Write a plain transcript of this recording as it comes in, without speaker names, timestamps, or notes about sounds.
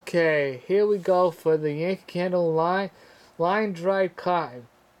Okay, here we go for the Yankee Candle line dried cotton.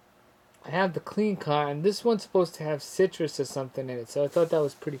 I have the clean cotton. This one's supposed to have citrus or something in it, so I thought that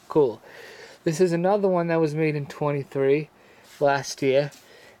was pretty cool. This is another one that was made in 23 last year,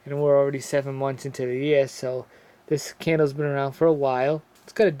 and we're already 7 months into the year, so this candle's been around for a while.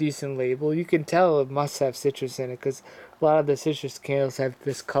 It's got a decent label. You can tell it must have citrus in it because a lot of the citrus candles have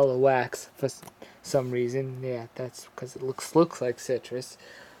this color wax for some reason. Yeah, that's because it looks like citrus.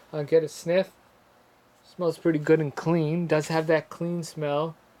 I'll get a sniff. Smells pretty good and clean. Does have that clean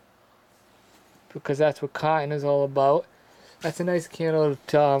smell because that's what cotton is all about. That's a nice candle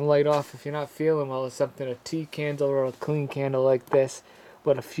to light off if you're not feeling well or something. A tea candle or a clean candle like this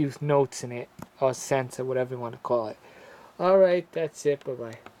with a few notes in it or scents or whatever you want to call it. Alright, that's it.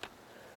 Bye-bye.